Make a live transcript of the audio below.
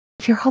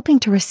If you're hoping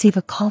to receive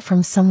a call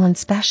from someone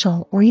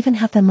special or even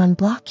have them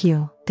unblock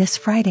you, this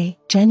Friday,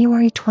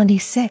 January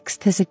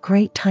 26th is a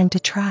great time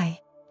to try.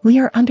 We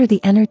are under the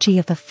energy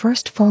of the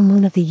first full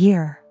moon of the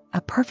year,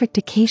 a perfect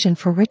occasion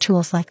for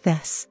rituals like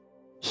this.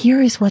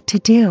 Here is what to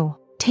do.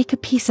 Take a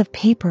piece of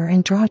paper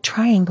and draw a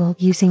triangle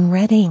using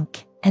red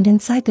ink, and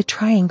inside the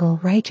triangle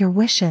write your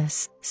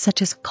wishes,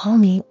 such as call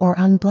me or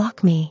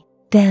unblock me.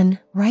 Then,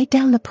 write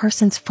down the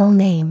person's full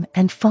name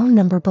and phone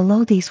number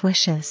below these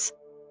wishes.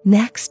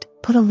 Next,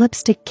 put a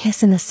lipstick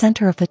kiss in the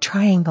center of the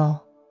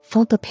triangle.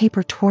 Fold the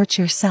paper towards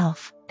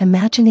yourself,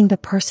 imagining the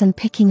person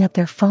picking up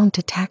their phone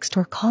to text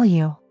or call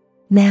you.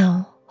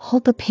 Now,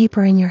 hold the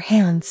paper in your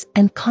hands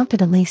and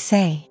confidently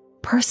say,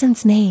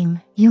 "Person's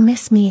name, you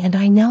miss me and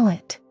I know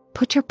it.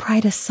 Put your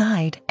pride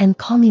aside and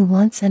call me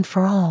once and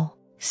for all.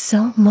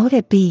 So mote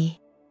it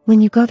be."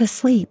 When you go to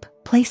sleep,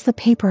 place the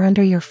paper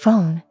under your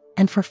phone,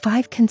 and for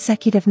 5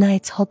 consecutive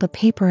nights hold the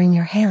paper in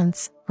your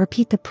hands,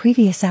 repeat the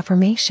previous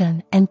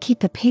affirmation and keep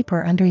the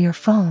paper under your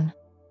phone.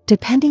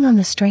 Depending on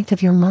the strength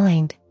of your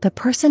mind, the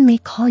person may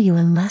call you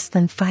in less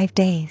than 5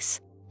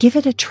 days. Give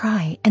it a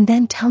try and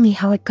then tell me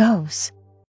how it goes.